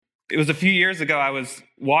It was a few years ago, I was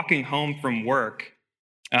walking home from work,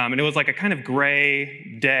 and it was like a kind of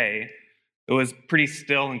gray day. It was pretty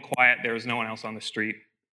still and quiet. There was no one else on the street.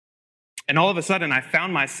 And all of a sudden, I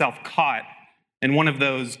found myself caught in one of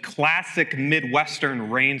those classic Midwestern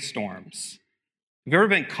rainstorms. Have you ever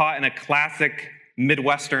been caught in a classic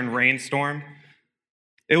Midwestern rainstorm?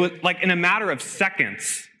 It was like in a matter of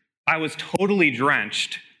seconds, I was totally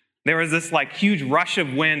drenched. There was this like huge rush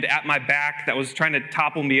of wind at my back that was trying to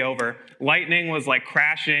topple me over. Lightning was like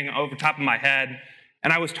crashing over top of my head,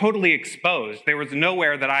 and I was totally exposed. There was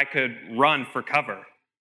nowhere that I could run for cover.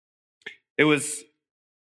 It was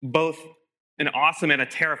both an awesome and a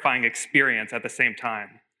terrifying experience at the same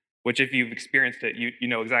time, which if you've experienced it, you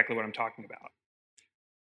know exactly what I'm talking about.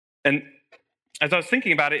 And as I was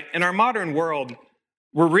thinking about it, in our modern world,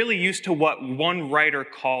 we're really used to what one writer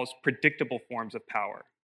calls predictable forms of power.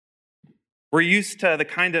 We're used to the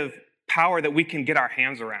kind of power that we can get our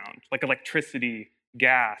hands around, like electricity,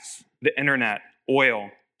 gas, the internet,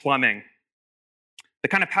 oil, plumbing. The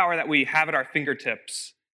kind of power that we have at our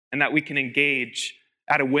fingertips and that we can engage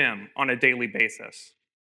at a whim on a daily basis.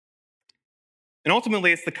 And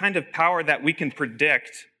ultimately, it's the kind of power that we can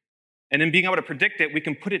predict. And in being able to predict it, we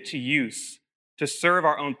can put it to use to serve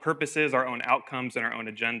our own purposes, our own outcomes, and our own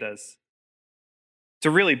agendas, to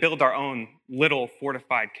really build our own little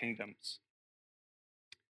fortified kingdoms.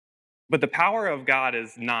 But the power of God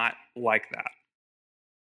is not like that.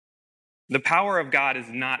 The power of God is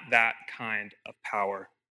not that kind of power.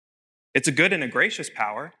 It's a good and a gracious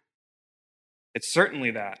power. It's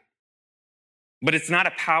certainly that. But it's not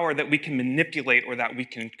a power that we can manipulate or that we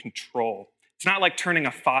can control. It's not like turning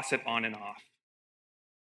a faucet on and off.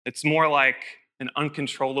 It's more like an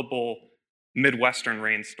uncontrollable Midwestern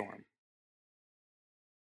rainstorm.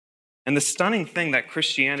 And the stunning thing that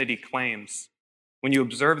Christianity claims, when you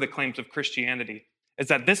observe the claims of Christianity, is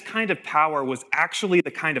that this kind of power was actually the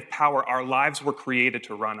kind of power our lives were created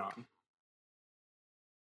to run on.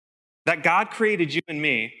 That God created you and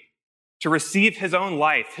me to receive his own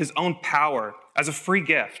life, his own power as a free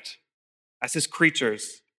gift, as his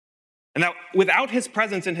creatures. And that without his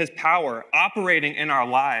presence and his power operating in our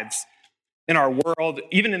lives, in our world,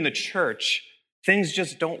 even in the church, things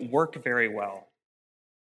just don't work very well.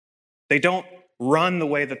 They don't run the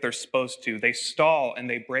way that they're supposed to. They stall and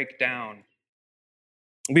they break down.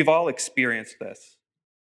 We've all experienced this.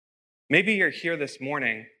 Maybe you're here this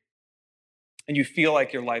morning and you feel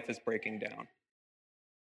like your life is breaking down.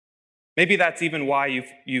 Maybe that's even why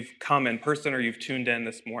you've come in person or you've tuned in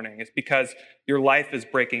this morning. It's because your life is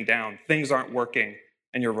breaking down. Things aren't working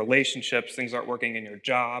in your relationships. Things aren't working in your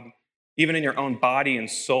job. Even in your own body and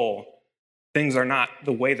soul, things are not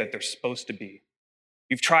the way that they're supposed to be.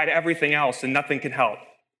 You've tried everything else and nothing can help.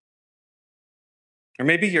 Or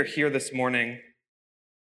maybe you're here this morning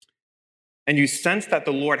and you sense that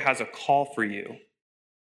the Lord has a call for you.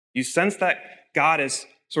 You sense that God is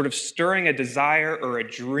sort of stirring a desire or a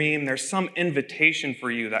dream. There's some invitation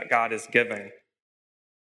for you that God is giving.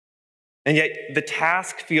 And yet the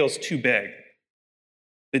task feels too big.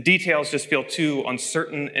 The details just feel too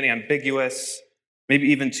uncertain and ambiguous, maybe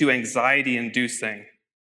even too anxiety-inducing.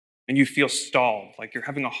 And you feel stalled, like you're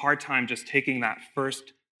having a hard time just taking that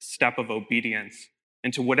first step of obedience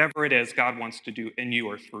into whatever it is God wants to do in you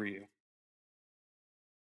or through you.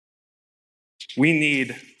 We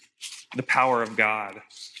need the power of God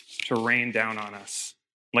to rain down on us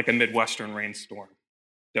like a Midwestern rainstorm,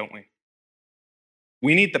 don't we?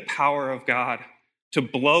 We need the power of God to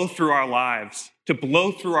blow through our lives, to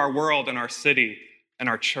blow through our world and our city and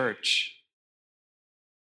our church.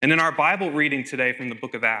 And in our Bible reading today from the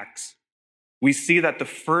book of Acts, we see that the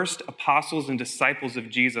first apostles and disciples of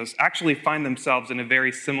Jesus actually find themselves in a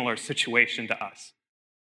very similar situation to us.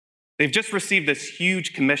 They've just received this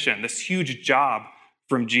huge commission, this huge job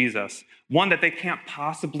from Jesus, one that they can't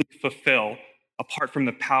possibly fulfill apart from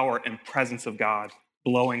the power and presence of God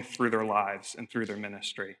blowing through their lives and through their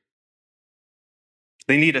ministry.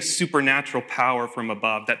 They need a supernatural power from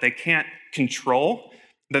above that they can't control,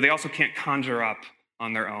 that they also can't conjure up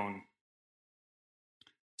on their own.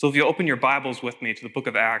 So if you open your Bibles with me to the book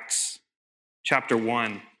of Acts, chapter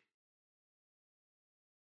 1,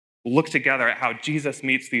 we'll look together at how Jesus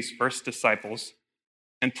meets these first disciples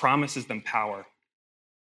and promises them power.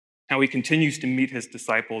 How he continues to meet his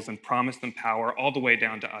disciples and promise them power all the way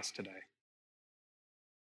down to us today.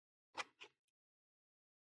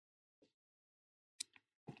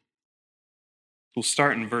 We'll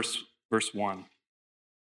start in verse 1.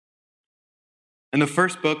 In the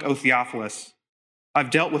first book, O Theophilus, I've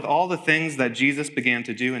dealt with all the things that Jesus began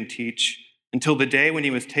to do and teach until the day when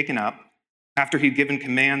he was taken up, after he'd given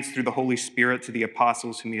commands through the Holy Spirit to the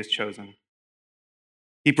apostles whom he has chosen.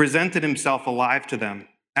 He presented himself alive to them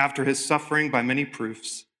after his suffering by many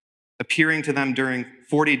proofs, appearing to them during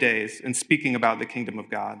 40 days and speaking about the kingdom of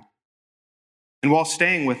God. And while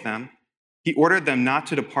staying with them, he ordered them not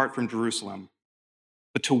to depart from Jerusalem,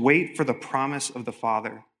 but to wait for the promise of the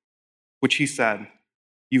Father, which he said,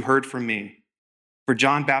 "You heard from me. For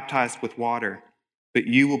John baptized with water, but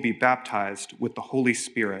you will be baptized with the Holy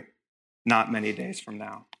Spirit not many days from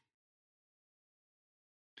now."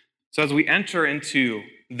 So as we enter into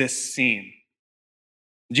this scene,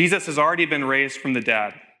 Jesus has already been raised from the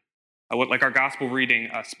dead, like our gospel reading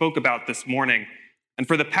spoke about this morning. And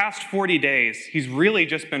for the past 40 days, he's really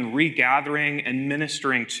just been regathering and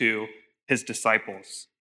ministering to his disciples.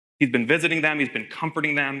 He's been visiting them, he's been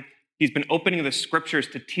comforting them, he's been opening the scriptures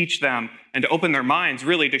to teach them and to open their minds,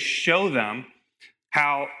 really to show them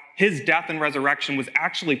how his death and resurrection was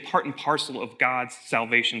actually part and parcel of God's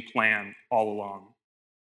salvation plan all along.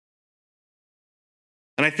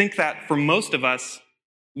 And I think that for most of us,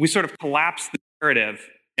 we sort of collapse the narrative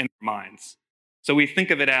in our minds. So we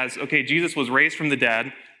think of it as, okay, Jesus was raised from the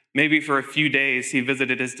dead. Maybe for a few days he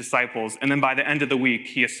visited his disciples, and then by the end of the week,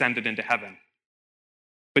 he ascended into heaven.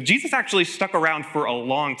 But Jesus actually stuck around for a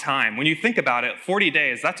long time. When you think about it, 40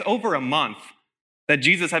 days, that's over a month that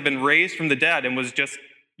Jesus had been raised from the dead and was just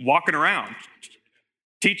walking around,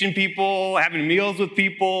 teaching people, having meals with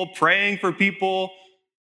people, praying for people.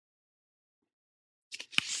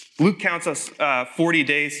 Luke counts us 40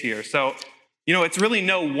 days here. So, it's really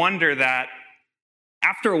no wonder that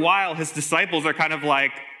after a while, his disciples are kind of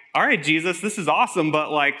like, all right, Jesus, this is awesome,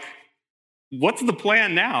 but what's the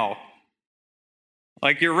plan now?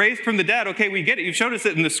 You're raised from the dead. Okay, we get it. You've showed us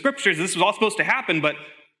it in the scriptures. This was all supposed to happen, but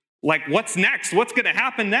what's next? What's going to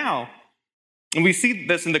happen now? And we see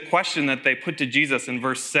this in the question that they put to Jesus in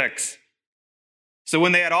verse 6. So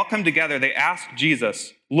when they had all come together, they asked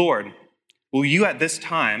Jesus, "Lord, will you at this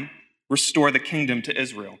time restore the kingdom to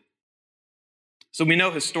Israel?" So we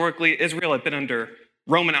know historically Israel had been under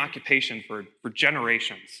Roman occupation for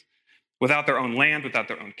generations, without their own land, without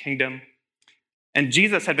their own kingdom. And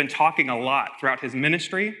Jesus had been talking a lot throughout his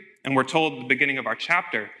ministry, and we're told at the beginning of our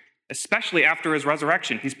chapter, especially after his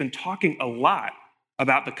resurrection, he's been talking a lot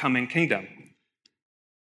about the coming kingdom.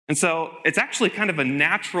 And so it's actually kind of a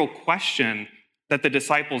natural question that the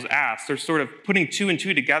disciples ask. They're sort of putting two and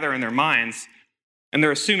two together in their minds, and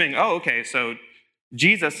they're assuming, oh, okay, so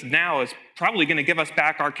Jesus now is probably going to give us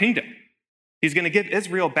back our kingdom. He's going to give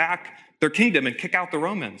Israel back their kingdom and kick out the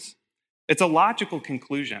Romans. It's a logical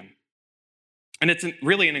conclusion. And it's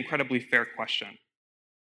really an incredibly fair question.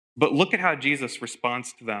 But look at how Jesus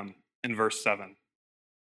responds to them in verse 7.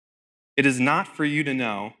 "It is not for you to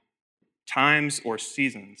know times or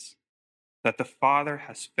seasons that the Father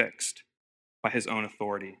has fixed by his own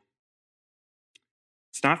authority."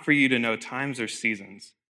 It's not for you to know times or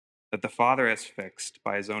seasons that the Father has fixed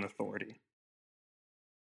by his own authority.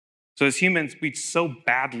 So as humans, we so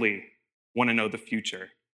badly want to know the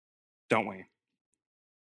future, don't we?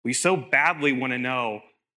 We so badly want to know,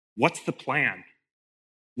 what's the plan?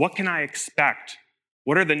 What can I expect?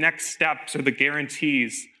 What are the next steps or the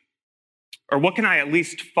guarantees? Or what can I at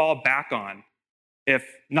least fall back on if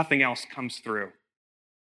nothing else comes through?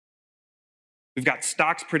 We've got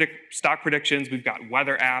stock predictions, we've got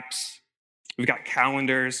weather apps, we've got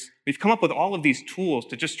calendars. We've come up with all of these tools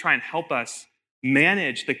to just try and help us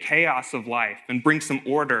manage the chaos of life and bring some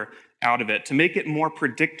order out of it, to make it more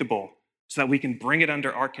predictable so that we can bring it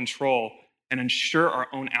under our control and ensure our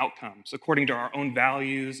own outcomes according to our own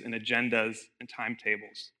values and agendas and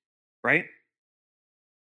timetables, right?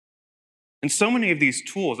 And so many of these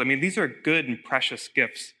tools, these are good and precious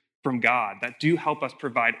gifts from God that do help us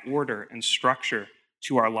provide order and structure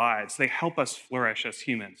to our lives. They help us flourish as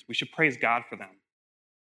humans. We should praise God for them.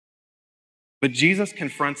 But Jesus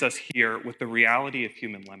confronts us here with the reality of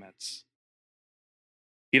human limits.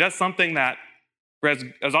 He does something that,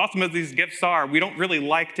 as awesome as these gifts are, we don't really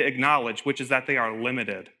like to acknowledge, which is that they are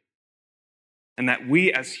limited. And that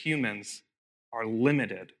we as humans are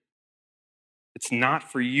limited. It's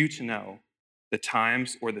not for you to know the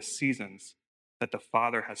times or the seasons that the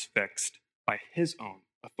Father has fixed by his own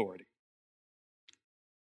authority.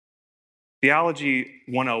 Theology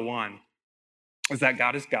 101 is that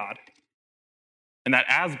God is God, and that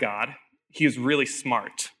as God, he is really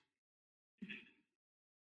smart.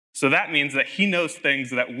 So that means that he knows things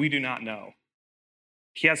that we do not know.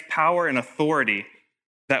 He has power and authority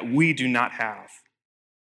that we do not have.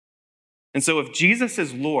 And so if Jesus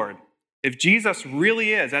is Lord, if Jesus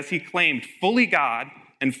really is, as he claimed, fully God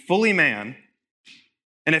and fully man,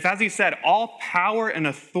 And if, as he said, all power and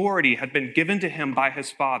authority had been given to him by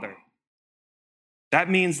his Father, that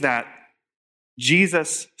means that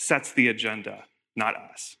Jesus sets the agenda, not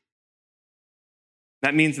us.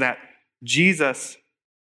 That means that Jesus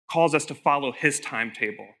calls us to follow his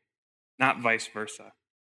timetable, not vice versa.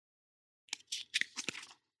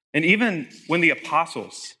 And even when the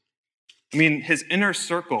apostles, his inner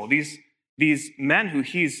circle, these men who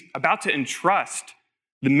he's about to entrust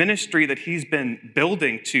the ministry that he's been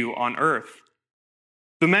building to on earth,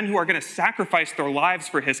 the men who are going to sacrifice their lives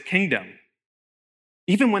for his kingdom,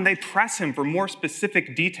 even when they press him for more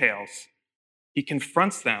specific details, he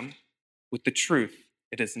confronts them with the truth.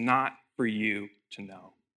 It is not for you to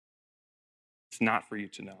know. It's not for you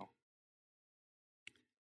to know.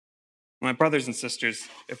 My brothers and sisters,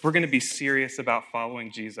 if we're going to be serious about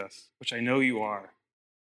following Jesus, which I know you are,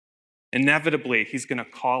 inevitably he's going to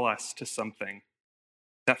call us to something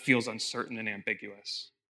that feels uncertain and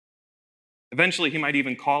ambiguous. Eventually, he might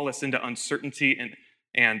even call us into uncertainty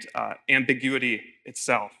and ambiguity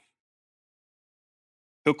itself.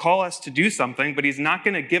 He'll call us to do something, but he's not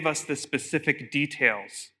going to give us the specific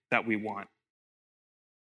details that we want.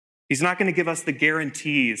 He's not going to give us the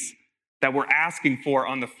guarantees that we're asking for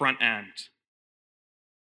on the front end.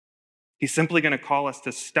 He's simply going to call us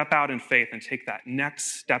to step out in faith and take that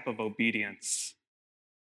next step of obedience,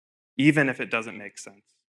 even if it doesn't make sense.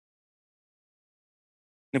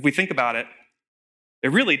 If we think about it,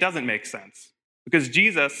 it really doesn't make sense, because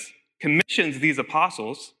Jesus commissions these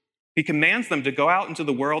apostles. He commands them to go out into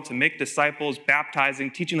the world to make disciples, baptizing,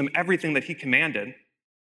 teaching them everything that he commanded.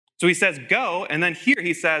 So he says, go, and then here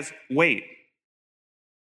he says, wait.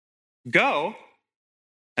 Go,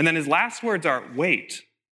 and then his last words are, wait.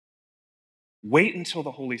 Wait until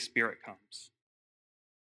the Holy Spirit comes.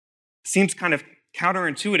 Seems kind of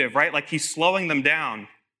counterintuitive, right? Like he's slowing them down.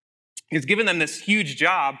 He's given them this huge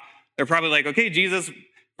job. They're probably like, okay, Jesus,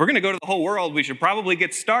 we're going to go to the whole world. We should probably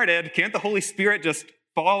get started. Can't the Holy Spirit just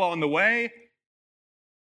fall on the way?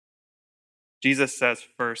 Jesus says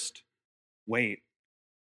first, wait.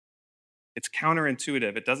 It's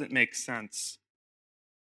counterintuitive. It doesn't make sense.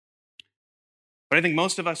 But I think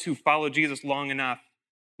most of us who follow Jesus long enough,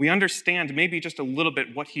 we understand maybe just a little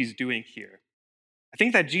bit what he's doing here. I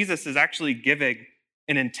think that Jesus is actually giving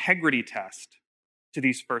an integrity test to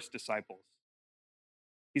these first disciples.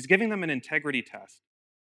 He's giving them an integrity test.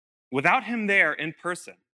 Without him there in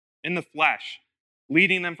person, in the flesh,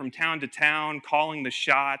 leading them from town to town, calling the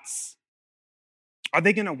shots, are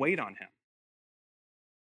they going to wait on him?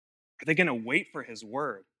 Are they going to wait for his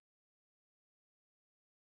word?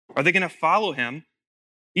 Are they going to follow him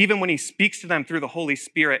even when he speaks to them through the Holy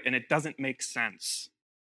Spirit and it doesn't make sense?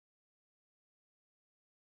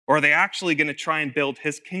 Or are they actually going to try and build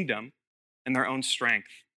his kingdom in their own strength,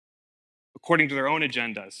 according to their own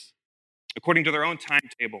agendas, according to their own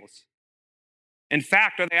timetables? In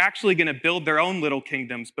fact, are they actually going to build their own little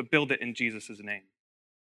kingdoms, but build it in Jesus' name?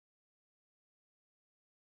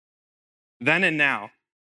 Then and now,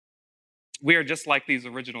 we are just like these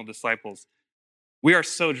original disciples. We are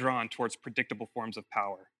so drawn towards predictable forms of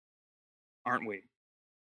power, aren't we?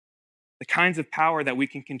 The kinds of power that we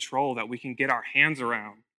can control, that we can get our hands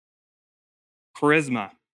around.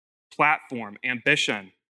 Charisma, platform,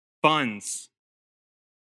 ambition, funds.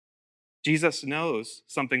 Jesus knows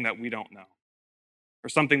something that we don't know, or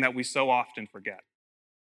something that we so often forget.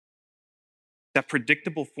 That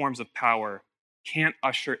predictable forms of power can't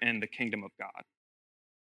usher in the kingdom of God.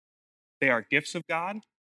 They are gifts of God,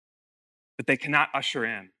 but they cannot usher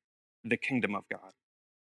in the kingdom of God.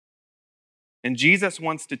 And Jesus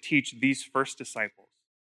wants to teach these first disciples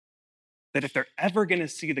that if they're ever going to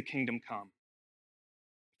see the kingdom come,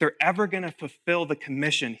 if they're ever going to fulfill the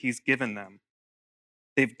commission he's given them,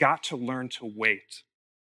 they've got to learn to wait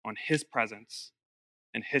on his presence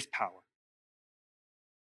and his power.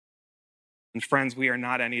 And friends, we are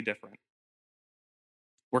not any different.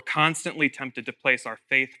 We're constantly tempted to place our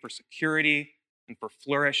faith for security and for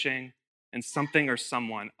flourishing in something or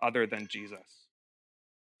someone other than Jesus.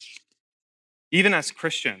 Even as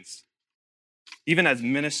Christians, even as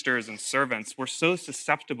ministers and servants, we're so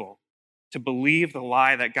susceptible to believe the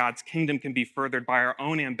lie that God's kingdom can be furthered by our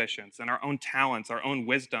own ambitions and our own talents, our own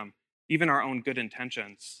wisdom, even our own good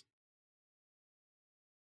intentions.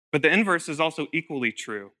 But the inverse is also equally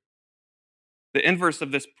true. The inverse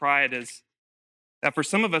of this pride is that for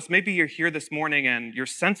some of us, maybe you're here this morning and you're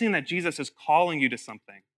sensing that Jesus is calling you to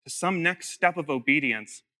something, to some next step of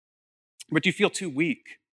obedience, but you feel too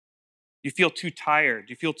weak. You feel too tired.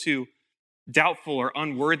 You feel too doubtful or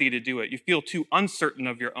unworthy to do it. You feel too uncertain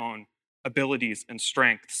of your own abilities and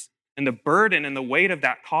strengths. And the burden and the weight of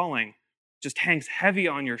that calling just hangs heavy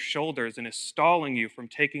on your shoulders and is stalling you from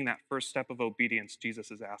taking that first step of obedience Jesus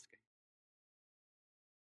is asking.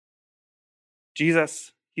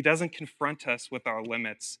 Jesus, he doesn't confront us with our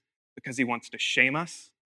limits because he wants to shame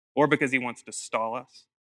us or because he wants to stall us,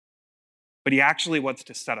 but he actually wants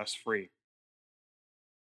to set us free.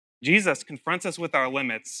 Jesus confronts us with our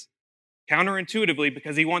limits counterintuitively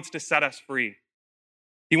because he wants to set us free.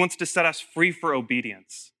 He wants to set us free for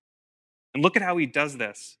obedience. And look at how he does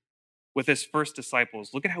this with his first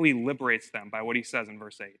disciples. Look at how he liberates them by what he says in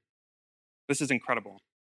verse 8. This is incredible.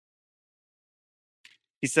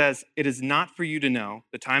 He says, "It is not for you to know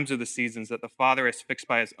the times or the seasons that the Father has fixed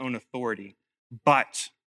by his own authority, but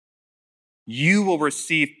you will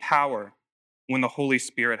receive power when the Holy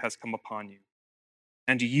Spirit has come upon you.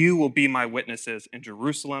 And you will be my witnesses in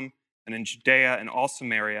Jerusalem and in Judea and all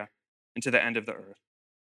Samaria and to the end of the earth."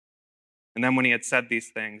 And then when he had said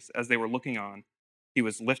these things, as they were looking on, he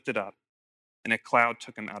was lifted up, and a cloud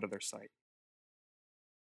took him out of their sight.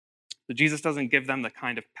 So Jesus doesn't give them the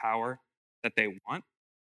kind of power that they want,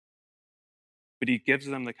 but he gives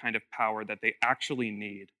them the kind of power that they actually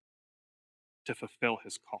need to fulfill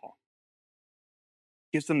his call.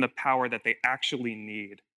 He gives them the power that they actually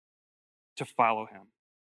need to follow him.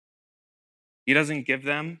 He doesn't give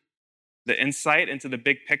them the insight into the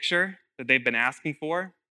big picture that they've been asking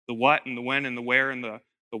for, the what and the when and the where and the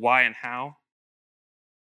why and how.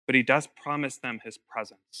 But he does promise them his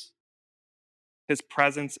presence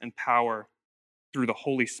and power through the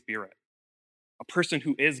Holy Spirit, a person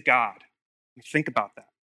who is God. Think about that.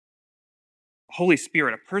 The Holy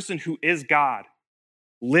Spirit, a person who is God,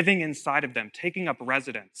 living inside of them, taking up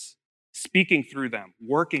residence, speaking through them,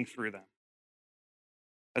 working through them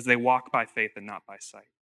as they walk by faith and not by sight.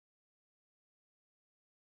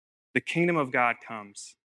 The kingdom of God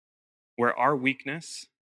comes where our weakness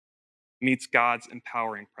meets God's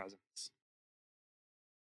empowering presence.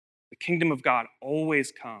 The kingdom of God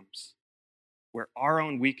always comes where our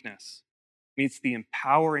own weakness meets the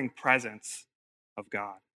empowering presence of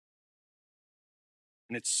God.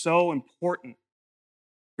 And it's so important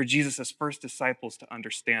for Jesus' first disciples to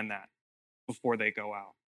understand that before they go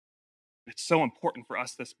out. It's so important for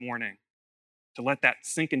us this morning to let that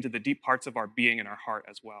sink into the deep parts of our being and our heart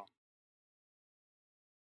as well.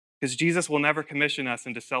 Because Jesus will never commission us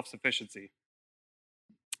into self-sufficiency.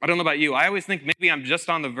 I don't know about you. I always think maybe I'm just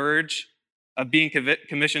on the verge of being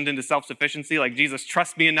commissioned into self-sufficiency, like Jesus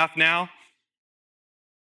trusts me enough now.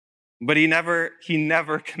 But he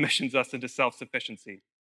never commissions us into self-sufficiency.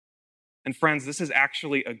 And friends, this is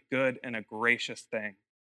actually a good and a gracious thing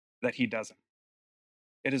that he doesn't.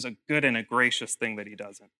 It is a good and a gracious thing that he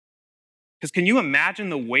doesn't. Because can you imagine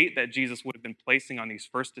the weight that Jesus would have been placing on these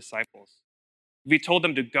first disciples? If he told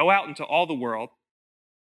them to go out into all the world,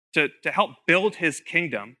 to help build his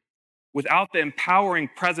kingdom without the empowering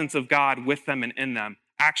presence of God with them and in them,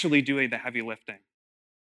 actually doing the heavy lifting.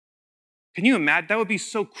 Can you imagine? That would be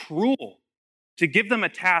so cruel to give them a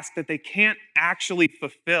task that they can't actually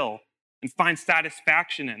fulfill and find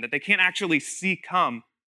satisfaction in, that they can't actually see come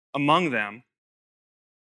among them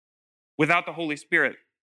without the Holy Spirit.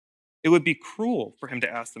 It would be cruel for him to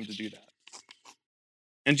ask them to do that.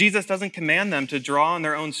 And Jesus doesn't command them to draw on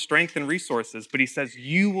their own strength and resources, but he says,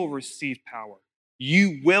 you will receive power.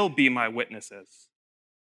 You will be my witnesses.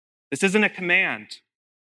 This isn't a command,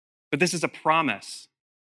 but this is a promise.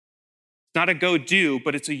 It's not a go do,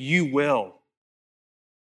 but it's a you will.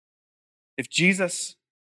 If Jesus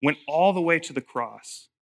went all the way to the cross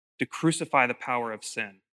to crucify the power of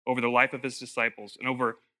sin over the life of his disciples and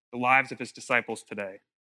over the lives of his disciples today,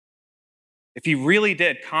 if he really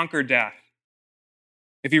did conquer death,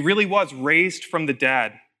 if he really was raised from the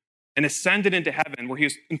dead and ascended into heaven, where he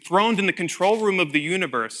was enthroned in the control room of the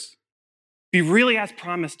universe, he really has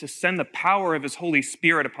promised to send the power of his Holy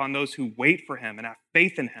Spirit upon those who wait for him and have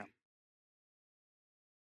faith in him.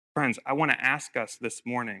 Friends, I want to ask us this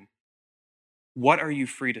morning, what are you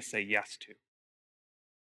free to say yes to?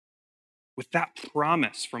 With that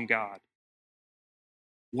promise from God,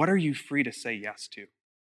 what are you free to say yes to?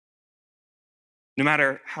 No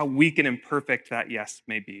matter how weak and imperfect that yes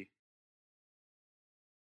may be.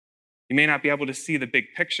 You may not be able to see the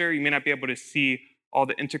big picture. You may not be able to see all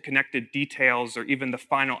the interconnected details or even the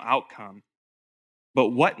final outcome. But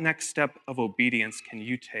what next step of obedience can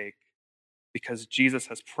you take because Jesus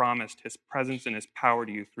has promised his presence and his power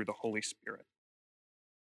to you through the Holy Spirit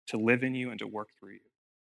to live in you and to work through you?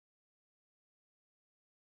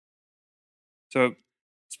 So,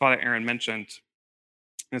 as Father Aaron mentioned,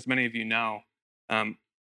 as many of you know, for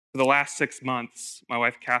the last 6 months, my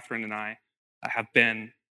wife Catherine and I have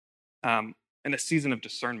been in a season of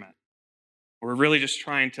discernment. We're really just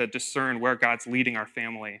trying to discern where God's leading our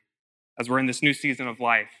family as we're in this new season of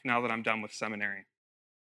life now that I'm done with seminary.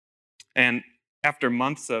 And after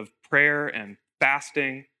months of prayer and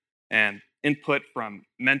fasting and input from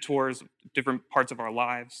mentors, different parts of our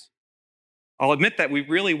lives, I'll admit that we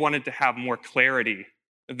really wanted to have more clarity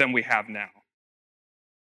than we have now.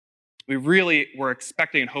 We really were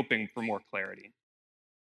expecting and hoping for more clarity.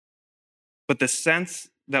 But the sense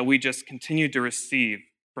that we just continued to receive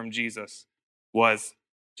from Jesus was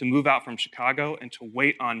to move out from Chicago and to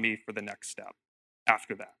wait on me for the next step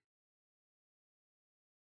after that.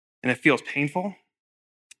 And it feels painful,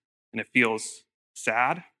 and it feels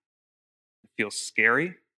sad, it feels scary,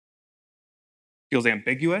 it feels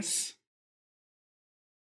ambiguous.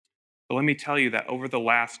 But let me tell you that over the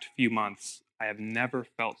last few months, I have never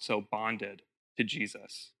felt so bonded to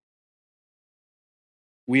Jesus.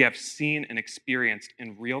 We have seen and experienced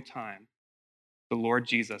in real time the Lord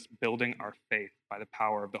Jesus building our faith by the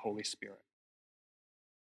power of the Holy Spirit.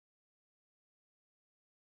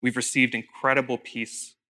 We've received incredible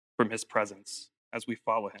peace from his presence as we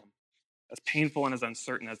follow him, as painful and as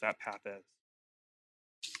uncertain as that path is.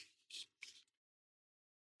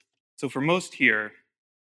 So for most here,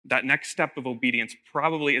 that next step of obedience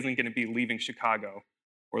probably isn't going to be leaving Chicago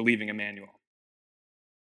or leaving Immanuel.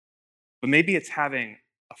 But maybe it's having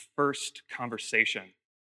a first conversation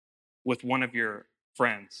with one of your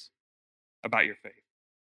friends about your faith.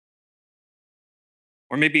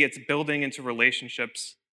 Or maybe it's building into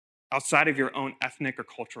relationships outside of your own ethnic or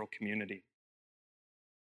cultural community.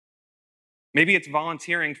 Maybe it's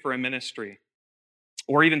volunteering for a ministry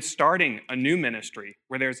or even starting a new ministry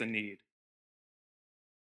where there's a need.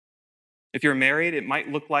 If you're married, it might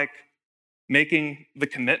look like making the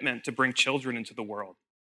commitment to bring children into the world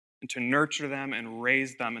and to nurture them and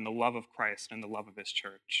raise them in the love of Christ and the love of his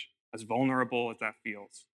church, as vulnerable as that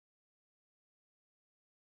feels.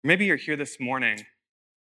 Maybe you're here this morning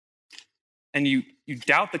and you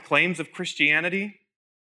doubt the claims of Christianity,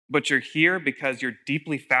 but you're here because you're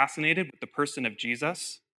deeply fascinated with the person of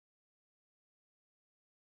Jesus.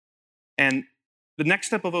 And the next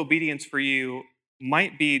step of obedience for you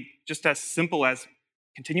might be just as simple as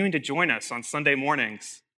continuing to join us on Sunday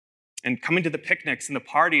mornings and coming to the picnics and the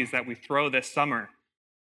parties that we throw this summer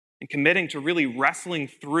and committing to really wrestling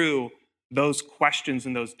through those questions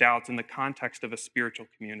and those doubts in the context of a spiritual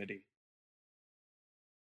community.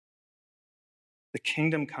 The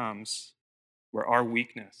kingdom comes where our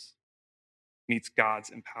weakness meets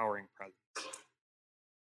God's empowering presence.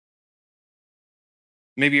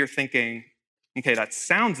 Maybe you're thinking, okay, that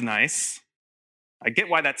sounds nice. I get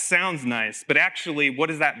why that sounds nice, but actually, what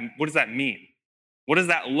does that mean? What does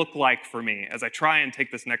that look like for me as I try and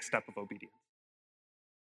take this next step of obedience?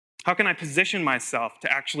 How can I position myself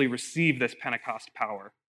to actually receive this Pentecost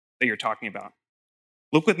power that you're talking about?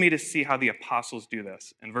 Look with me to see how the apostles do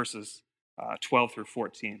this in verses 12 through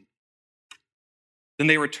 14. Then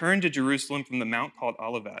they returned to Jerusalem from the mount called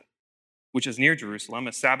Olivet, which is near Jerusalem,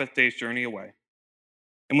 a Sabbath day's journey away.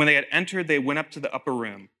 And when they had entered, they went up to the upper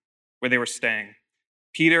room where they were staying.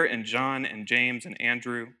 Peter and John and James and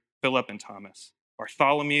Andrew, Philip and Thomas,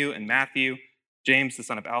 Bartholomew and Matthew, James the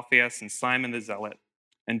son of Alphaeus and Simon the Zealot,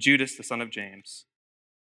 and Judas the son of James.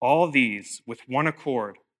 All these, with one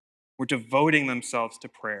accord, were devoting themselves to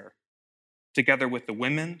prayer, together with the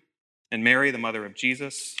women and Mary, the mother of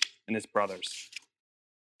Jesus, and his brothers.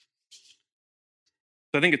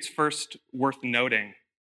 So I think it's first worth noting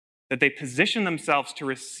that they position themselves to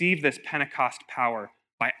receive this Pentecost power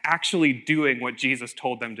by actually doing what Jesus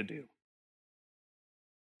told them to do.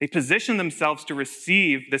 They position themselves to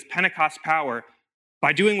receive this Pentecost power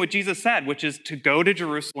by doing what Jesus said, which is to go to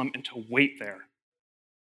Jerusalem and to wait there.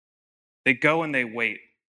 They go and they wait.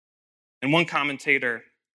 And one commentator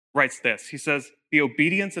writes this. He says, the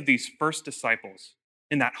obedience of these first disciples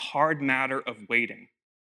in that hard matter of waiting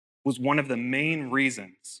was one of the main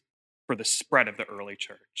reasons for the spread of the early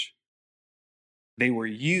church. They were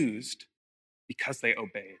used because they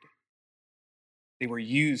obeyed. They were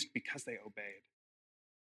used because they obeyed.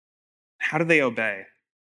 How do they obey?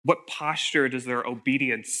 What posture does their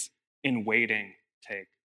obedience in waiting take?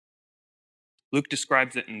 Luke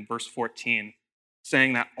describes it in verse 14,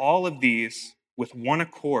 saying that all of these, with one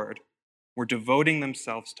accord, were devoting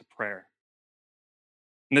themselves to prayer.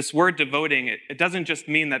 And this word devoting, it doesn't just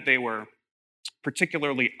mean that they were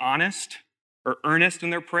particularly honest or earnest in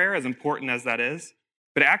their prayer, as important as that is,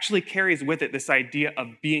 but it actually carries with it this idea of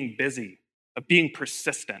being busy, of being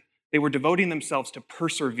persistent. They were devoting themselves to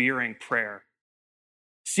persevering prayer,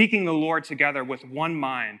 seeking the Lord together with one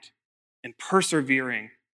mind and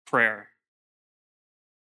persevering prayer.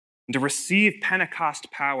 And to receive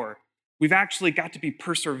Pentecost power We've actually got to be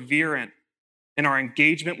perseverant in our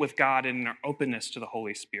engagement with God and in our openness to the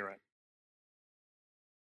Holy Spirit.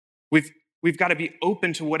 We've got to be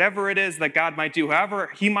open to whatever it is that God might do,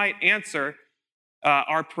 however he might answer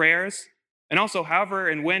our prayers, and also however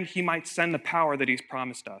and when he might send the power that he's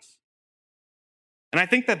promised us. And I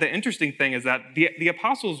think that the interesting thing is that the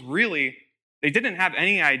apostles really, they didn't have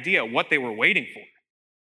any idea what they were waiting for.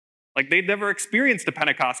 Like, they'd never experienced a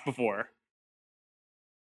Pentecost before.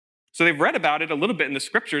 So they've read about it a little bit in the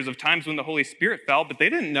scriptures of times when the Holy Spirit fell, but they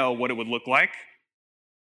didn't know what it would look like.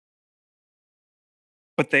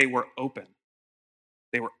 But they were open.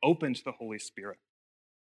 They were open to the Holy Spirit.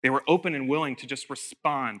 They were open and willing to just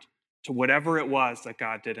respond to whatever it was that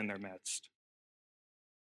God did in their midst.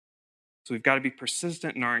 So we've got to be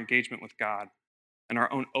persistent in our engagement with God and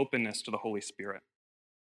our own openness to the Holy Spirit.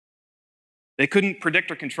 They couldn't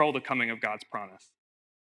predict or control the coming of God's promise,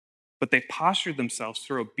 but they postured themselves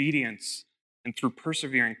through obedience and through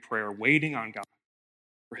persevering prayer, waiting on God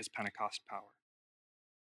for his Pentecost power.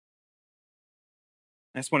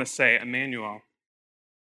 I just want to say, Immanuel,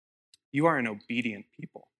 you are an obedient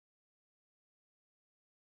people.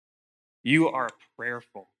 You are a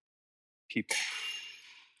prayerful people.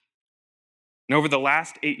 And over the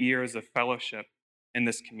last 8 years of fellowship in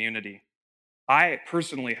this community, I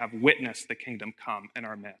personally have witnessed the kingdom come in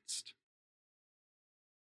our midst.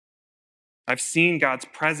 I've seen God's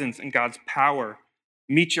presence and God's power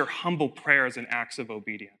meet your humble prayers and acts of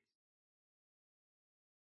obedience.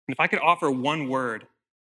 And if I could offer one word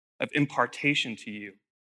of impartation to you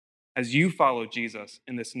as you follow Jesus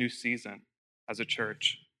in this new season as a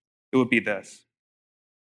church, it would be this: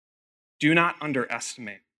 do not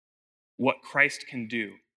underestimate what Christ can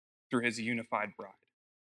do through his unified bride.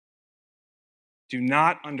 Do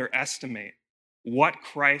not underestimate what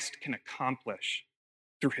Christ can accomplish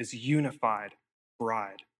through his unified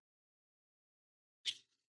bride.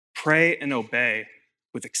 Pray and obey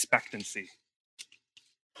with expectancy.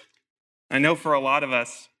 I know for a lot of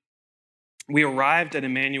us, we arrived at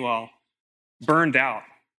Immanuel burned out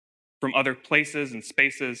from other places and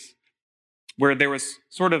spaces where there was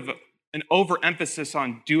sort of an overemphasis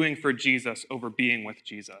on doing for Jesus over being with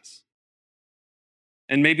Jesus.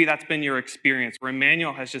 And maybe that's been your experience, where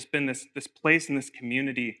Immanuel has just been this place in this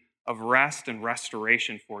community of rest and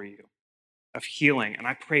restoration for you, of healing. And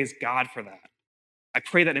I praise God for that. I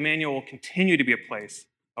pray that Immanuel will continue to be a place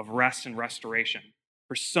of rest and restoration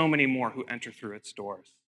for so many more who enter through its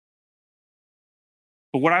doors.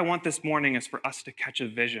 But what I want this morning is for us to catch a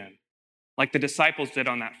vision, like the disciples did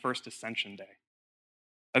on that first Ascension day.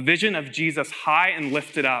 A vision of Jesus high and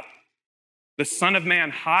lifted up, the Son of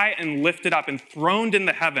Man high and lifted up, enthroned in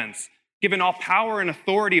the heavens, given all power and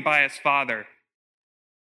authority by his Father.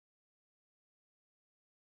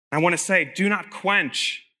 I want to say, do not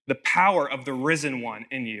quench the power of the risen one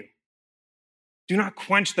in you. Do not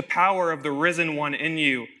quench the power of the risen one in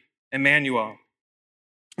you, Immanuel.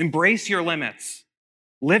 Embrace your limits.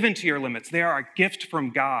 Live into your limits. They are a gift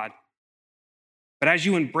from God. But as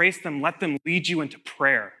you embrace them, let them lead you into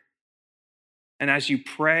prayer. And as you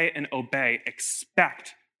pray and obey,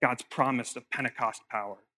 expect God's promise of Pentecost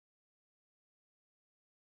power.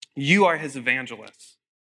 You are his evangelists.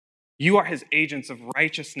 You are his agents of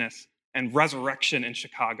righteousness and resurrection in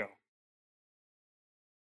Chicago.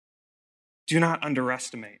 Do not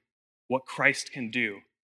underestimate what Christ can do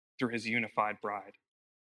through his unified bride.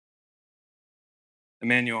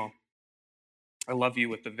 Immanuel, I love you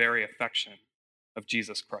with the very affection of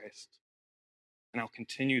Jesus Christ. And I'll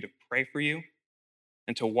continue to pray for you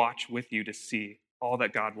and to watch with you to see all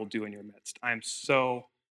that God will do in your midst. I am so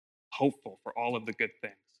hopeful for all of the good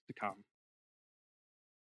things to come.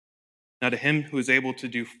 Now, to him who is able to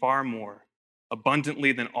do far more,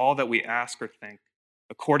 abundantly than all that we ask or think,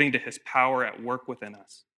 according to his power at work within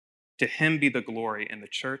us, to him be the glory in the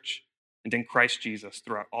church and in Christ Jesus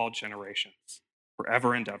throughout all generations,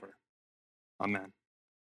 forever and ever. Amen.